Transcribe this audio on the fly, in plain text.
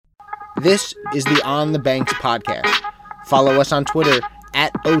This is the On the Banks podcast. Follow us on Twitter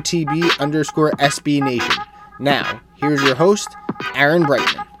at OTB_SB Nation. Now, here's your host, Aaron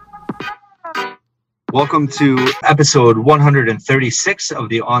Brightman. Welcome to episode 136 of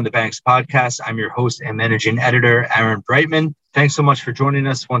the On the Banks podcast. I'm your host and managing editor, Aaron Brightman. Thanks so much for joining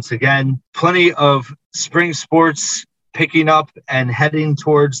us once again. Plenty of spring sports picking up and heading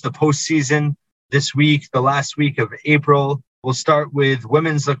towards the postseason this week, the last week of April. We'll start with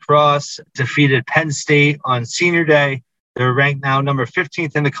women's lacrosse, defeated Penn State on Senior Day. They're ranked now number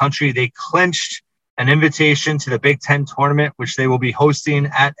 15th in the country. They clinched an invitation to the Big Ten tournament, which they will be hosting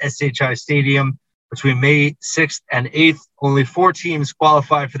at SHI Stadium between May 6th and 8th. Only 4 teams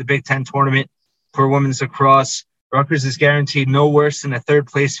qualify for the Big Ten tournament for women's lacrosse. Rutgers is guaranteed no worse than a third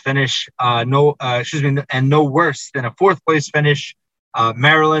place finish, and no worse than a fourth place finish.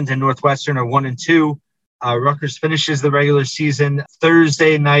 Maryland and Northwestern are 1 and 2. Rutgers finishes the regular season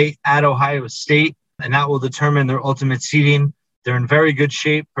Thursday night at Ohio State, and that will determine their ultimate seeding. They're in very good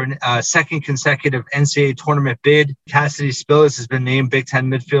shape for a second consecutive NCAA tournament bid. Cassidy Spillis has been named Big Ten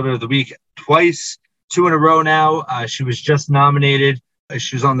Midfielder of the Week twice, 2 in a row now. She was just nominated.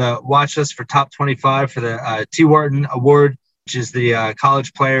 She was on the watch list for top 25 for the T. Wharton Award, which is the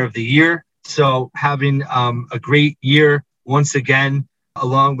College Player of the Year. So having a great year once again,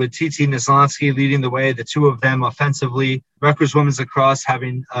 along with TT Nislansky leading the way, the two of them offensively. Rutgers women's lacrosse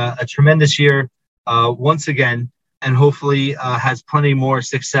having a tremendous year once again, and hopefully has plenty more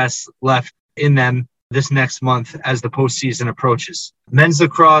success left in them this next month as the postseason approaches. Men's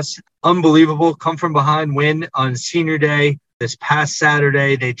lacrosse, unbelievable, come from behind win on Senior Day. This past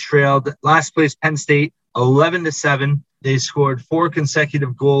Saturday, they trailed last place Penn State 11-7. They scored 4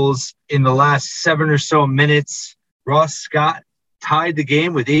 consecutive goals in the last 7 or so minutes. Ross Scott tied the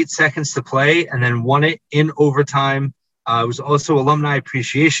game with 8 seconds to play and then won it in overtime. It was also Alumni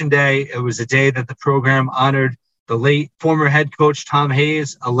Appreciation Day. It was a day that the program honored the late former head coach Tom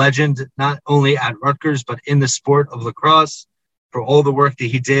Hayes, a legend not only at Rutgers, but in the sport of lacrosse, for all the work that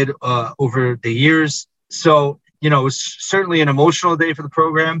he did over the years. So, it was certainly an emotional day for the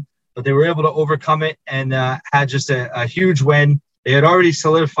program, but they were able to overcome it and had just a huge win. They had already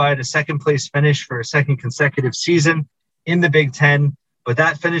solidified a second place finish for a second consecutive season in the Big Ten, but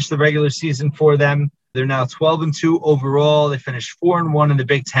that finished the regular season for them. They're now 12-2 overall. They finished 4-1 in the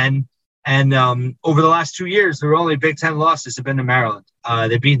Big Ten. And over the last 2 years, their only Big Ten losses have been to Maryland.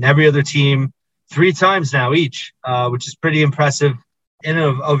 They've beaten every other team 3 times now each, which is pretty impressive in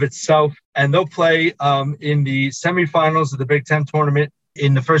and of itself. And they'll play in the semifinals of the Big Ten tournament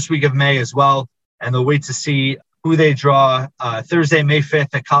in the first week of May as well. And they'll wait to see who they draw Thursday, May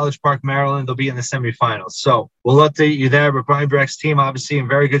 5th at College Park, Maryland. They'll be in the semifinals. So we'll update you there. But Brian Brecht's team obviously in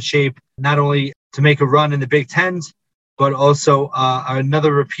very good shape, not only to make a run in the Big Ten, but also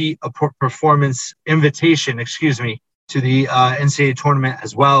another repeat performance invitation, to the NCAA tournament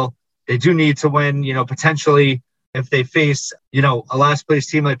as well. They do need to win, potentially if they face, a last place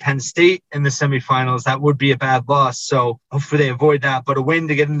team like Penn State in the semifinals, that would be a bad loss. So hopefully they avoid that. But a win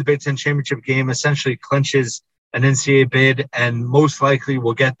to get in the Big Ten championship game essentially clinches an NCAA bid and most likely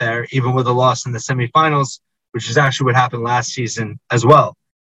will get there even with a loss in the semifinals, which is actually what happened last season as well.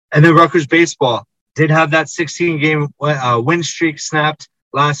 And then Rutgers baseball did have that 16-game win streak snapped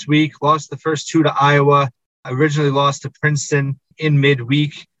last week, lost the first 2 to Iowa, originally lost to Princeton in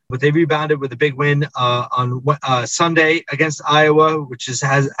midweek, but they rebounded with a big win on Sunday against Iowa, which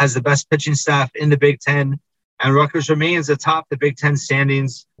has the best pitching staff in the Big Ten. And Rutgers remains atop the Big Ten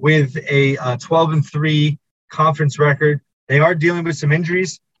standings with a 12-3 conference record. They are dealing with some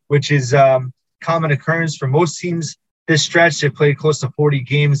injuries, which is common occurrence for most teams this stretch. They played close to 40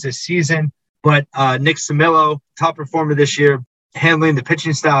 games this season. But Nick Samillo, top performer this year, handling the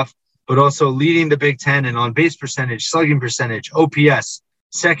pitching staff, but also leading the Big Ten in on-base percentage, slugging percentage, OPS,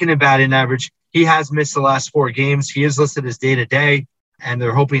 second in batting average. He has missed the last 4 games. He is listed as day-to-day, and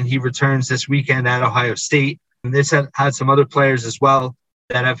they're hoping he returns this weekend at Ohio State. And this had some other players as well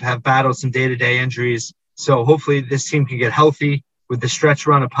that have battled some day-to-day injuries. So hopefully this team can get healthy with the stretch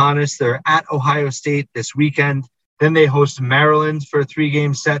run upon us. They're at Ohio State this weekend. Then they host Maryland for a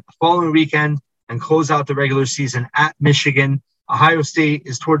 3-game set the following weekend and close out the regular season at Michigan. Ohio State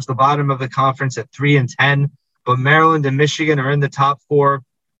is towards the bottom of the conference at 3-10, but Maryland and Michigan are in the top 4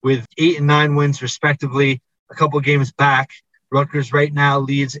 with 8 and 9 wins respectively, a couple games back. Rutgers right now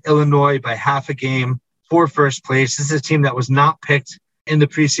leads Illinois by half a game for first place. This is a team that was not picked in the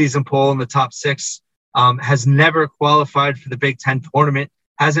preseason poll in the top 6, has never qualified for the Big Ten tournament,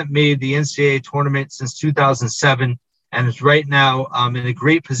 hasn't made the NCAA tournament since 2007, and is right now in a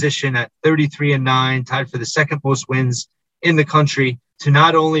great position at 33-9, tied for the second most wins in the country to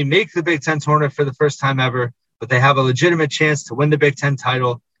not only make the Big Ten tournament for the first time ever, but they have a legitimate chance to win the Big Ten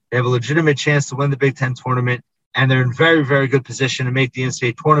title. They have a legitimate chance to win the Big Ten tournament, and they're in very, very good position to make the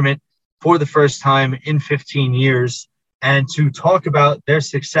NCAA tournament for the first time in 15 years. And to talk about their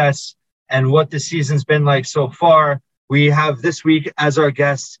success and what the season's been like so far, we have this week as our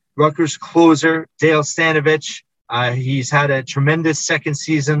guest, Rutgers closer, Dale Stankovich. He's had a tremendous second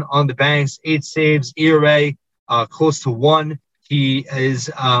season on the Banks, 8 saves, ERA close to 1. He is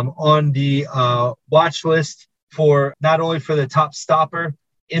on the watch list for not only for the top stopper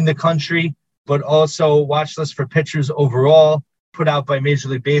in the country, but also watch list for pitchers overall, put out by Major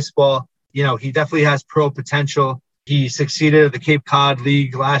League Baseball. You know, he definitely has pro potential. He succeeded at the Cape Cod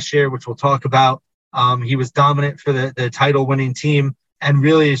League last year, which we'll talk about. He was dominant for the title-winning team, and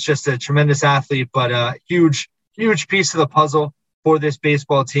really is just a tremendous athlete, but a huge piece of the puzzle for this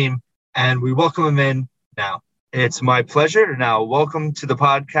baseball team. And we welcome him in now. It's my pleasure to now welcome to the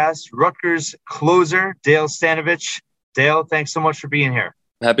podcast Rutgers closer, Dale Stankovich. Dale, thanks so much for being here.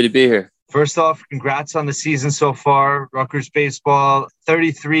 Happy to be here. First off, congrats on the season so far. Rutgers baseball,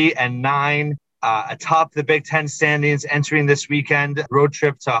 33-9, atop the Big Ten standings, entering this weekend road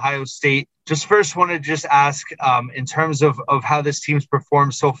trip to Ohio State. Just first wanted to just ask, in terms of how this team's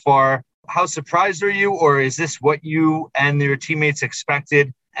performed so far, how surprised are you, or is this what you and your teammates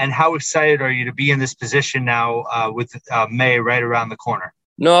expected? And how excited are you to be in this position now with May right around the corner?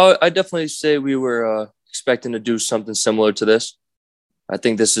 No, I definitely say we were expecting to do something similar to this. I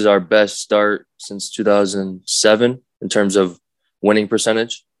think this is our best start since 2007 in terms of winning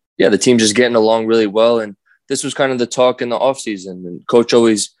percentage. Yeah, the team's just getting along really well. And this was kind of the talk in the offseason. And Coach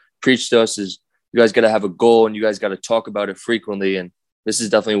always preached to us is you guys got to have a goal and you guys got to talk about it frequently. And this is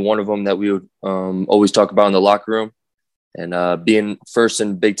definitely one of them that we would always talk about in the locker room. And being first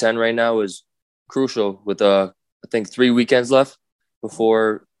in Big Ten right now is crucial with, I think, 3 weekends left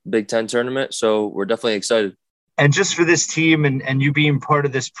before Big Ten tournament. So we're definitely excited. And just for this team and you being part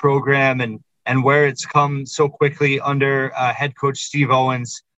of this program and where it's come so quickly under head coach Steve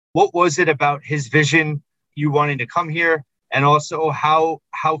Owens, what was it about his vision, you wanting to come here? And also how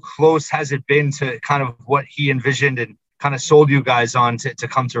close has it been to kind of what he envisioned and kind of sold you guys on to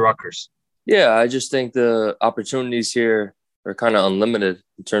come to Rutgers? Yeah, I just think the opportunities here are kind of unlimited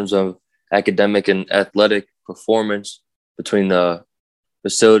in terms of academic and athletic performance between the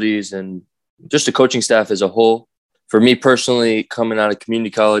facilities and just the coaching staff as a whole. For me personally, coming out of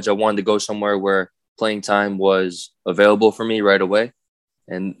community college, I wanted to go somewhere where playing time was available for me right away.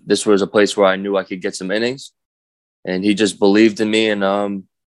 And this was a place where I knew I could get some innings. And he just believed in me. And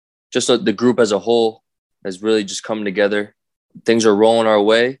just the group as a whole has really just come together. Things are rolling our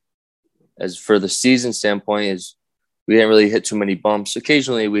way. As for the season standpoint, is we didn't really hit too many bumps.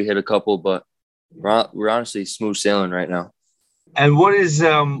 Occasionally we hit a couple, but we're honestly smooth sailing right now. And what's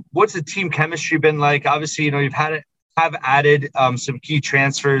the team chemistry been like? Obviously, you know, you've have added some key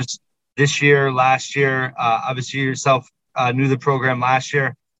transfers this year, last year. Obviously, you yourself knew the program last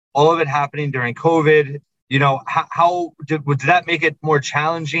year. All of it happening during COVID. You know, how did that make it more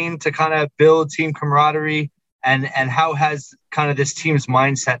challenging to kind of build team camaraderie? And how has kind of this team's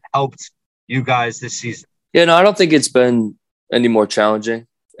mindset helped you guys this season? Yeah, no, I don't think it's been any more challenging.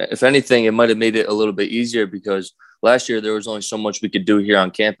 If anything, it might have made it a little bit easier because last year there was only so much we could do here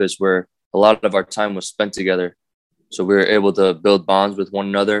on campus where a lot of our time was spent together. So we were able to build bonds with one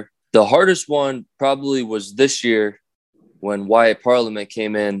another. The hardest one probably was this year when Wyatt Parliament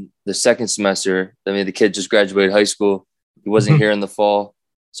came in the second semester. I mean, the kid just graduated high school. He wasn't here in the fall.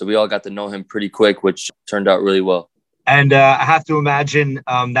 So we all got to know him pretty quick, which turned out really well. And I have to imagine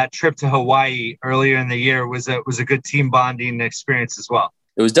that trip to Hawaii earlier in the year was a good team bonding experience as well.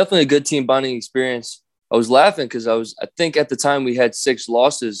 It was definitely a good team bonding experience. I was laughing because I think at the time we had 6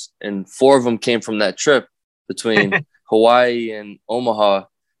 losses and 4 of them came from that trip between Hawaii and Omaha.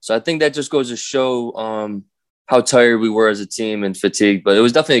 So I think that just goes to show how tired we were as a team and fatigued. But it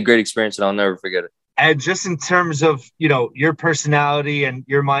was definitely a great experience and I'll never forget it. And just in terms of, you know, your personality and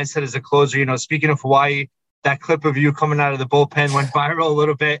your mindset as a closer, you know, speaking of Hawaii, that clip of you coming out of the bullpen went viral a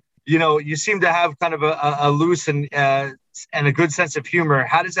little bit. You know, you seem to have kind of a loose and a good sense of humor.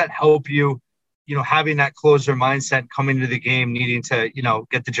 How does that help you, you know, having that closer mindset coming into the game, needing to, you know,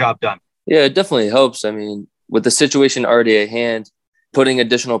 get the job done? Yeah, it definitely helps. I mean, with the situation already at hand, putting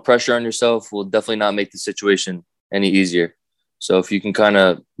additional pressure on yourself will definitely not make the situation any easier. So if you can kind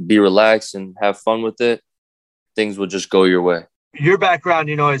of be relaxed and have fun with it, things will just go your way. Your background,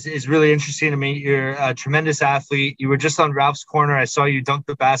 you know, is really interesting to me. You're a tremendous athlete. You were just on Ralph's Corner. I saw you dunk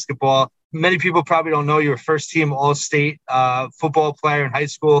the basketball. Many people probably don't know you were first team All-State football player in high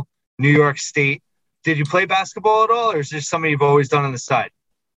school, New York State. Did you play basketball at all, or is this something you've always done on the side?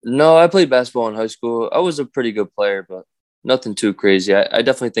 No, I played basketball in high school. I was a pretty good player, but nothing too crazy. I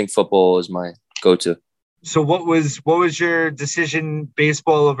definitely think football is my go-to. So what was your decision,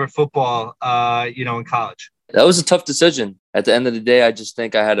 baseball over football, in college? That was a tough decision. At the end of the day, I just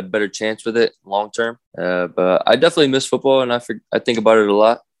think I had a better chance with it long term. But I definitely miss football, and I think about it a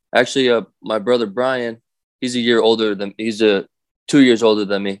lot. Actually, my brother Brian, he's 2 years older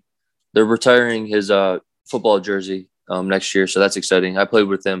than me. They're retiring his football jersey next year, so that's exciting. I played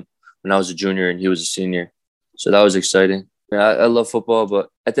with him when I was a junior, and he was a senior, so that was exciting. Yeah, I love football, but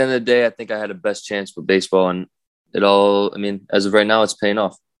at the end of the day, I think I had a best chance with baseball, and as of right now, it's paying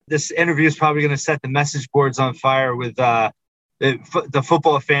off. This interview is probably going to set the message boards on fire with the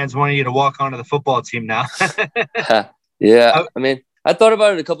football fans wanting you to walk onto the football team now. Yeah, I thought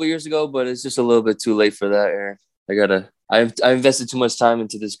about it a couple of years ago, but it's just a little bit too late for that, Aaron. I invested too much time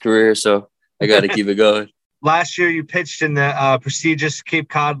into this career, so I got to keep it going. Last year, you pitched in the prestigious Cape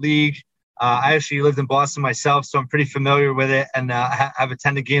Cod League. I actually lived in Boston myself, so I'm pretty familiar with it, and have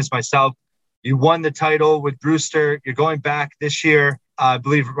attended games myself. You won the title with Brewster. You're going back this year. I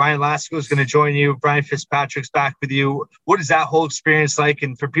believe Ryan Lasko is going to join you. Brian Fitzpatrick's back with you. What is that whole experience like?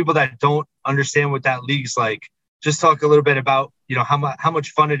 And for people that don't understand what that league's like, just talk a little bit about how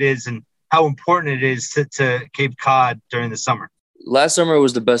much fun it is and how important it is to Cape Cod during the summer. Last summer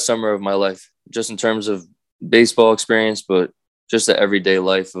was the best summer of my life, just in terms of baseball experience, but just the everyday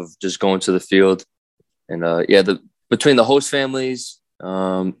life of just going to the field. And between the host families,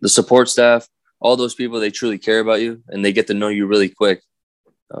 the support staff, all those people, they truly care about you and they get to know you really quick.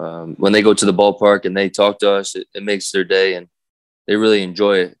 When they go to the ballpark and they talk to us, it makes their day and they really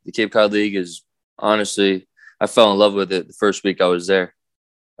enjoy it. The Cape Cod League is honestly, I fell in love with it the first week I was there.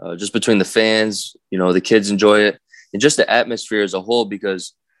 Just between the fans, the kids enjoy it, and just the atmosphere as a whole,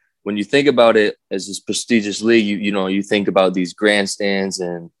 because when you think about it as this prestigious league, you think about these grandstands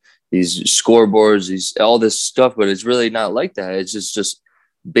and these scoreboards, all this stuff, but it's really not like that. It's just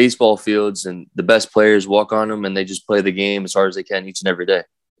baseball fields, and the best players walk on them and they just play the game as hard as they can each and every day.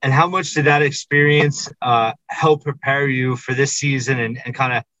 And how much did that experience help prepare you for this season and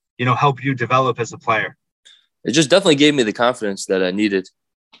kind of, help you develop as a player? It just definitely gave me the confidence that I needed.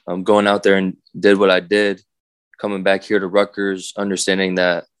 Going out there and did what I did, coming back here to Rutgers, understanding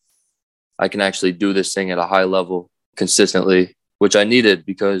that I can actually do this thing at a high level consistently, which I needed,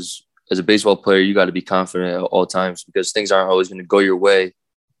 because as a baseball player, you got to be confident at all times because things aren't always going to go your way.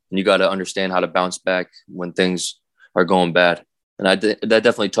 And you got to understand how to bounce back when things are going bad. And that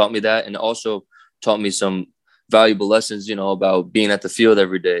definitely taught me that, and also taught me some valuable lessons, about being at the field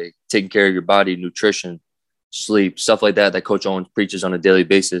every day, taking care of your body, nutrition, sleep, stuff like that Coach Owens preaches on a daily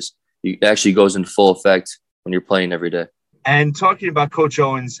basis. It actually goes into full effect when you're playing every day. And talking about Coach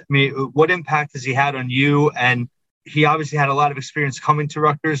Owens, what impact has he had on you? And he obviously had a lot of experience coming to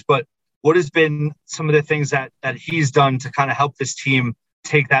Rutgers, but what has been some of the things that he's done to kind of help this team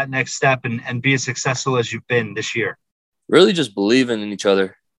take that next step and be as successful as you've been this year? Really just believing in each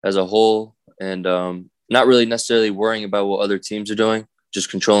other as a whole, and not really necessarily worrying about what other teams are doing, just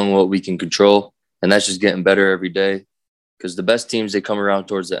controlling what we can control. And that's just getting better every day, because the best teams, they come around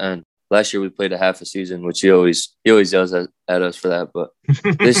towards the end. Last year we played a half a season, which he always yells at us for that. But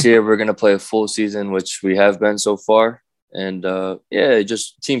this year we're going to play a full season, which we have been so far. And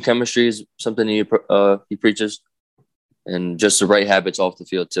just team chemistry is something he preaches, and just the right habits off the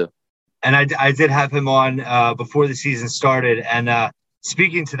field too. And I did have him on before the season started. And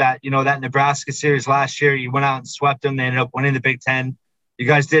speaking to that, that Nebraska series last year, you went out and swept them. They ended up winning the Big Ten. You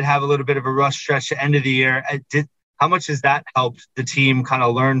guys did have a little bit of a rough stretch at the end of the year. How much has that helped the team kind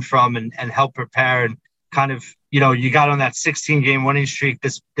of learn from and help prepare, and kind of, you got on that 16-game winning streak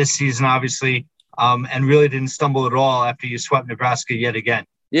this season, obviously, and really didn't stumble at all after you swept Nebraska yet again?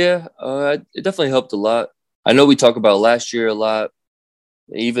 Yeah, it definitely helped a lot. I know we talk about last year a lot,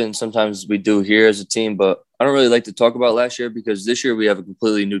 even sometimes we do here as a team, but I don't really like to talk about last year because this year we have a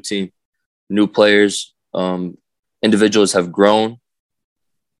completely new team, new players, individuals have grown,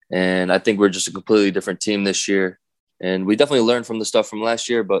 and I think we're just a completely different team this year. And we definitely learned from the stuff from last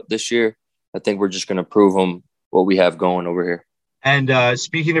year, but this year, I think we're just going to prove them what we have going over here. And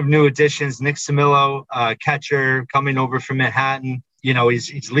speaking of new additions, Nick Samillo, catcher coming over from Manhattan,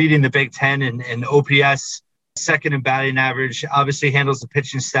 he's leading the Big Ten in OPS, second in batting average, obviously handles the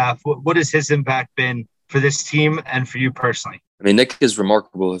pitching staff. What has his impact been for this team and for you personally? Nick is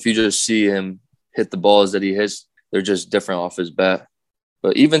remarkable. If you just see him hit the balls that he hits, they're just different off his bat.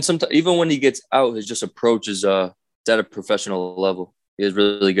 But even when he gets out, his just approach is at a professional level. He has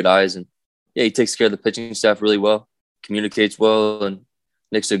really good eyes, and he takes care of the pitching staff really well, communicates well, and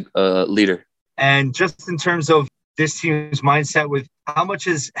Nick's a leader. And just in terms of this team's mindset, with how much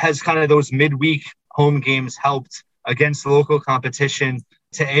has kind of those midweek home games helped against local competition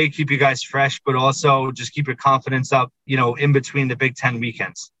to keep you guys fresh, but also just keep your confidence up, in between the Big Ten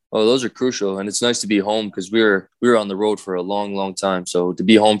weekends? Oh, those are crucial, and it's nice to be home because we were on the road for a long, long time. So to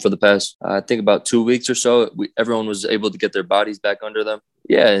be home for the past, I think about 2 weeks or so, everyone was able to get their bodies back under them.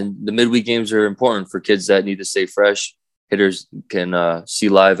 Yeah, and the midweek games are important for kids that need to stay fresh. Hitters can see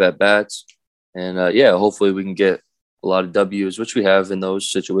live at bats, and hopefully we can get a lot of W's, which we have in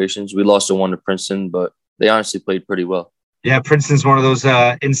those situations. We lost 1 to Princeton, but they honestly played pretty well. Yeah, Princeton's one of those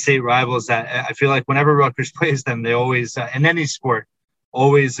in-state rivals that I feel like whenever Rutgers plays them, they always in any sport.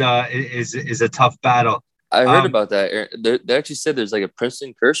 Always is a tough battle. I heard about that. They actually said there's like a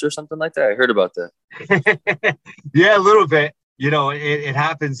Princeton curse or something like that. I heard about that. Yeah, a little bit. It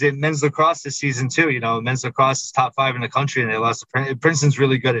happens in men's lacrosse this season too. Men's lacrosse is top 5 in the country, and they lost to Princeton's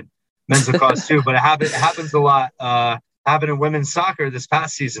really good at men's lacrosse too. But it happens a lot. Happened in women's soccer this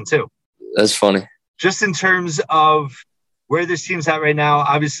past season too. That's funny. Just in terms of where this team's at right now,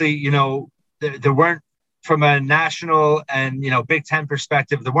 obviously, there weren't, from a national and, Big Ten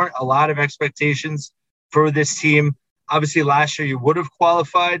perspective, there weren't a lot of expectations for this team. Obviously, last year you would have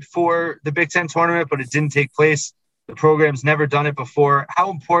qualified for the Big Ten tournament, but it didn't take place. The program's never done it before.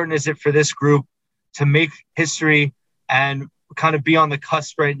 How important is it for this group to make history and kind of be on the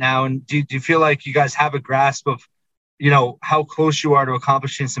cusp right now? And do you feel like you guys have a grasp of, how close you are to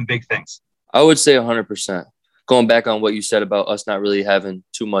accomplishing some big things? I would say 100%. Going back on what you said about us not really having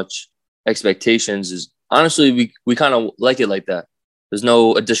too much expectations is, honestly, we kind of like it like that. There's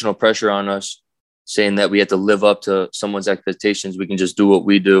no additional pressure on us saying that we have to live up to someone's expectations. We can just do what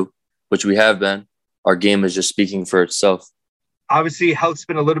we do, which we have been. Our game is just speaking for itself. Obviously, health's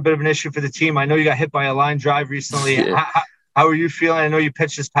been a little bit of an issue for the team. I know you got hit by a line drive recently. Yeah. How are you feeling? I know you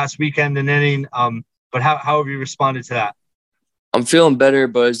pitched this past weekend in inning, but how have you responded to that? I'm feeling better,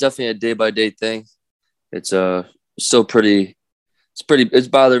 but it's definitely a day-by-day thing. It's still it's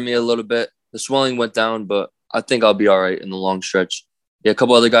bothering me a little bit. The swelling went down, but I think I'll be all right in the long stretch. Yeah, a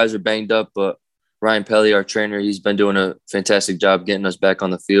couple other guys are banged up, but Ryan Pelly, our trainer, he's been doing a fantastic job getting us back on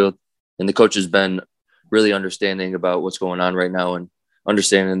the field. And the coach has been really understanding about what's going on right now and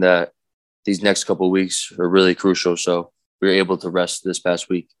understanding that these next couple of weeks are really crucial. So we were able to rest this past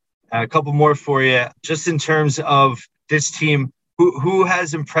week. A couple more for you. Just in terms of this team, who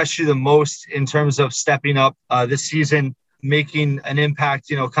has impressed you the most in terms of stepping up this season, making an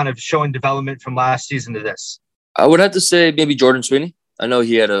impact, kind of showing development from last season to this? I would have to say maybe Jordan Sweeney. I know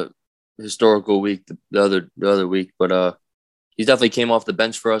he had a historical week the other week, but he definitely came off the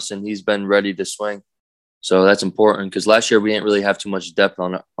bench for us and he's been ready to swing. So that's important because last year we didn't really have too much depth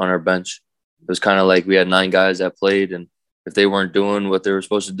on our bench. It was kind of like we had 9 guys that played, and if they weren't doing what they were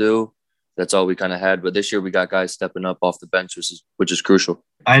supposed to do, that's all we kind of had. But this year we got guys stepping up off the bench, which is crucial.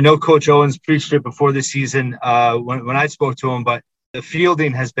 I know Coach Owens preached it before the season when I spoke to him, but the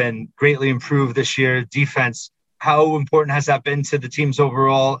fielding has been greatly improved this year. Defense, how important has that been to the team's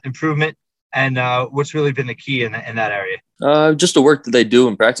overall improvement? And what's really been the key in that area? Just the work that they do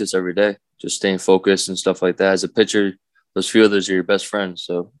in practice every day, just staying focused and stuff like that. As a pitcher, those fielders are your best friends.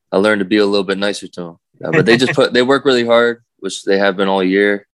 So I learned to be a little bit nicer to them. But they work really hard, which they have been all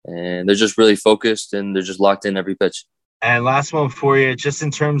year. And they're just really focused and they're just locked in every pitch. And last one for you, just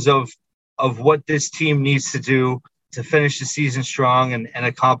in terms of what this team needs to do to finish the season strong and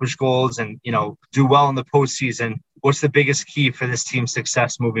accomplish goals and, do well in the postseason. What's the biggest key for this team's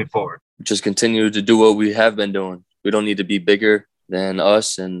success moving forward? Just continue to do what we have been doing. We don't need to be bigger than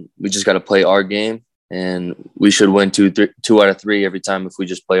us, and we just got to play our game. And we should win 2 out of 3 every time if we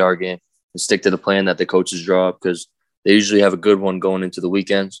just play our game and stick to the plan that the coaches draw up, because they usually have a good one going into the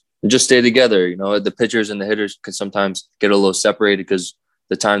weekends. And just stay together. The pitchers and the hitters can sometimes get a little separated because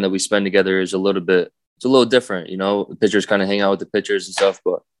the time that we spend together is a little different. The pitchers kind of hang out with the pitchers and stuff,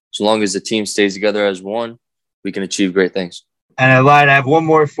 but as long as the team stays together as one, we can achieve great things. And I lied. I have one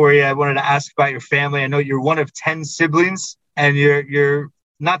more for you. I wanted to ask about your family. I know you're one of 10 siblings, and you're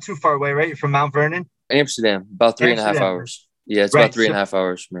not too far away, right? You're from Mount Vernon? Amsterdam, about 3.5 hours. Yeah, it's right. About 3.5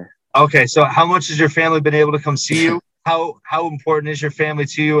 hours from here. Okay, so how much has your family been able to come see you? How important is your family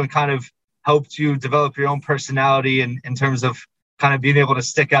to you and kind of helped you develop your own personality in terms of kind of being able to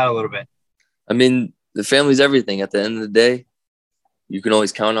stick out a little bit? I mean, the family's everything. At the end of the day, you can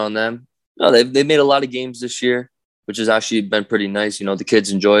always count on them. No, they've made a lot of games this year, which has actually been pretty nice. The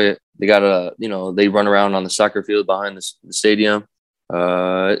kids enjoy it. They got they run around on the soccer field behind the stadium.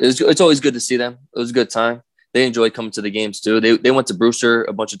 It's always good to see them. It was a good time. They enjoy coming to the games too. They went to Brewster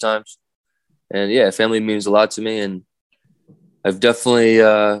a bunch of times. And yeah, family means a lot to me. And I've definitely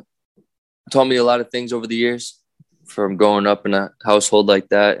taught me a lot of things over the years from growing up in a household like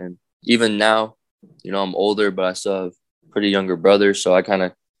that. And even now, I'm older, but I still have pretty younger brothers. So I kind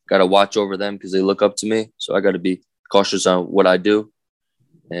of got to watch over them because they look up to me. So I got to be cautious on what I do.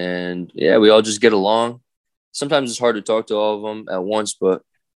 And yeah, we all just get along. Sometimes it's hard to talk to all of them at once, but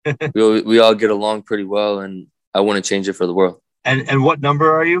we all get along pretty well. And I wouldn't change it for the world. And what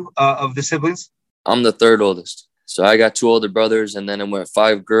number are you of the siblings? I'm the third oldest. So I got 2 older brothers, and then I went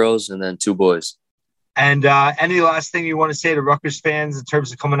 5 girls and then 2 boys. And any last thing you want to say to Rutgers fans in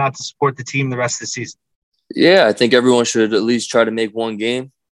terms of coming out to support the team the rest of the season? Yeah, I think everyone should at least try to make one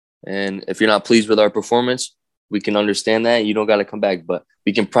game. And if you're not pleased with our performance, we can understand that. You don't got to come back. But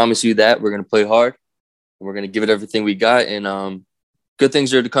we can promise you that we're going to play hard, and we're going to give it everything we got. And good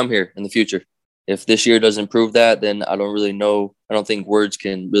things are to come here in the future. If this year doesn't prove that, then I don't really know. I don't think words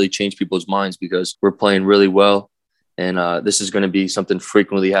can really change people's minds because we're playing really well. And this is going to be something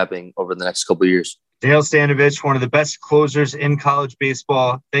frequently happening over the next couple of years. Dale Stanavich, one of the best closers in college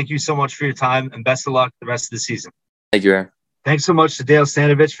baseball. Thank you so much for your time, and best of luck the rest of the season. Thank you, Aaron. Thanks so much to Dale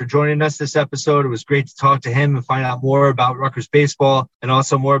Stanavich for joining us this episode. It was great to talk to him and find out more about Rutgers baseball and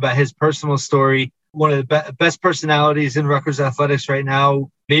also more about his personal story. One of the best personalities in Rutgers athletics right now,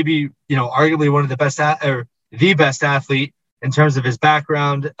 maybe, arguably one of the best or the best athlete in terms of his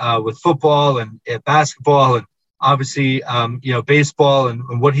background with football and basketball and obviously, baseball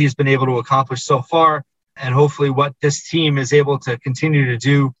and what he's been able to accomplish so far, and hopefully what this team is able to continue to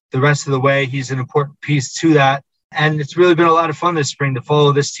do the rest of the way. He's an important piece to that. And it's really been a lot of fun this spring to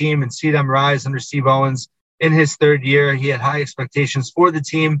follow this team and see them rise under Steve Owens in his 3rd year. He had high expectations for the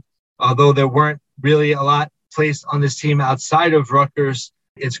team, although there weren't really a lot placed on this team outside of Rutgers.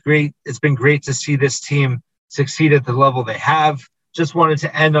 It's great. It's been great to see this team succeed at the level they have. Just wanted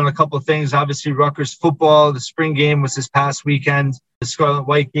to end on a couple of things. Obviously, Rutgers football, the spring game was this past weekend, the Scarlet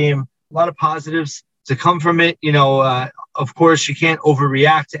White game. A lot of positives to come from it. Of course, you can't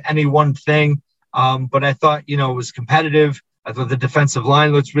overreact to any one thing, but I thought, it was competitive. I thought the defensive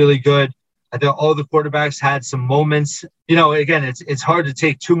line looked really good. I thought all the quarterbacks had some moments. Again, it's hard to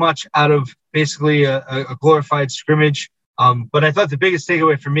take too much out of basically a glorified scrimmage. But I thought the biggest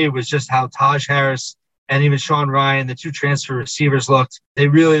takeaway for me was just how Taj Harris and even Sean Ryan, the 2 transfer receivers, looked. They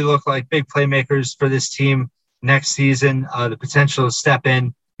really look like big playmakers for this team next season. The potential to step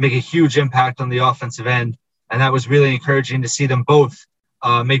in, make a huge impact on the offensive end. And that was really encouraging to see them both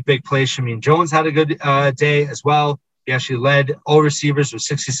make big plays. Shameem Jones had a good day as well. He actually led all receivers with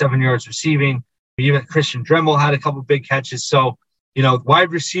 67 yards receiving. Even Christian Dremel had a couple big catches. So,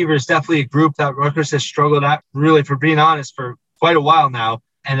 wide receivers, definitely a group that Rutgers has struggled at, really, for being honest, for quite a while now.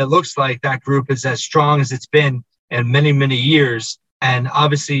 And it looks like that group is as strong as it's been in many, many years. And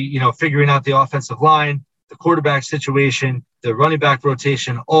obviously, figuring out the offensive line, the quarterback situation, the running back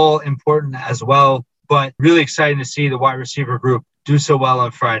rotation, all important as well. But really exciting to see the wide receiver group do so well on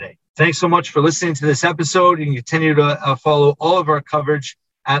Friday. Thanks so much for listening to this episode. You can continue to follow all of our coverage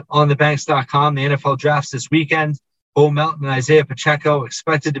at onthebanks.com. The NFL drafts this weekend. Bo Melton and Isaiah Pacheco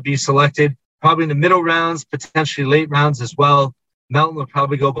expected to be selected probably in the middle rounds, potentially late rounds as well. Melton will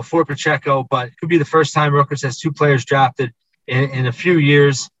probably go before Pacheco, but it could be the first time Rutgers has 2 players drafted in a few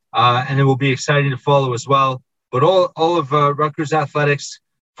years, and it will be exciting to follow as well. But all of Rutgers athletics,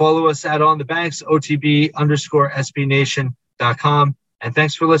 follow us at On The Banks, OTB_SBNation.com. And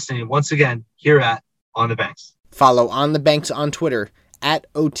thanks for listening once again here at On The Banks. Follow On The Banks on Twitter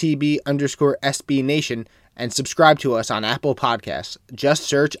at OTB_SBNation and subscribe to us on Apple Podcasts. Just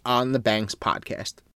search On The Banks Podcast.